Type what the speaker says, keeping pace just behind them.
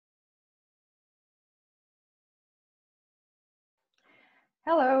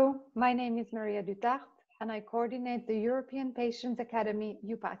Hello, my name is Maria Dutart, and I coordinate the European Patients Academy,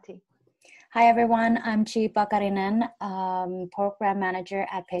 EUPATI. Hi everyone, I'm Chi Pakarinen, Program Manager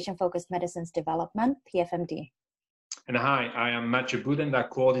at Patient Focused Medicines Development, PFMD. And hi, I am Mathieu Boud and I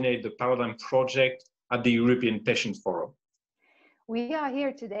coordinate the Paradigm Project at the European Patient Forum. We are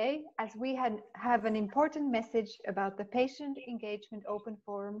here today as we have an important message about the Patient Engagement Open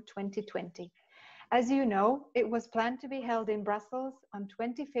Forum 2020. As you know, it was planned to be held in Brussels on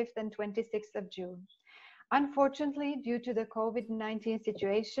 25th and 26th of June. Unfortunately, due to the COVID-19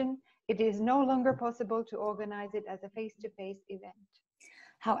 situation, it is no longer possible to organize it as a face-to-face event.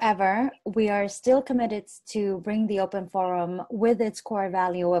 However, we are still committed to bring the Open Forum with its core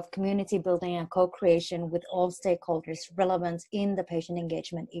value of community building and co-creation with all stakeholders relevant in the patient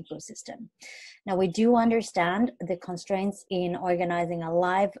engagement ecosystem. Now, we do understand the constraints in organizing a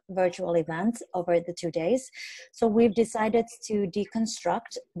live virtual event over the 2 days, so we've decided to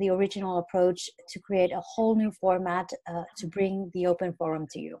deconstruct the original approach to create a whole new format to bring the Open Forum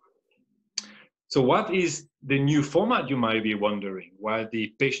to you. So what is the new format, you might be wondering? While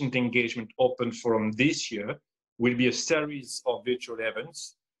the Patient Engagement Open Forum this year will be a series of virtual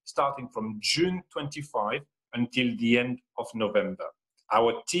events starting from June 25 until the end of November.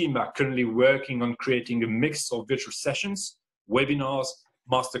 Our team are currently working on creating a mix of virtual sessions, webinars,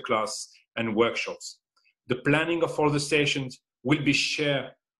 masterclass, and workshops. The planning of all the sessions will be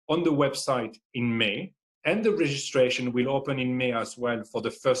shared on the website in May, and the registration will open in May as well for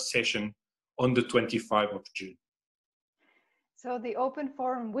the first session on the 25th of June. So the Open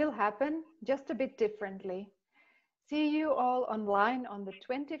Forum will happen just a bit differently. See you all online on the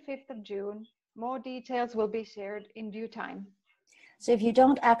 25th of June. More details will be shared in due time. So if you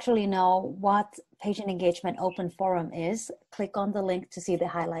don't actually know what Patient Engagement Open Forum is, click on the link to see the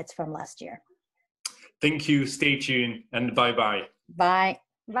highlights from last year. Thank you, stay tuned, and bye-bye. Bye.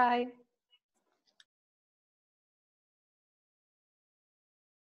 Bye.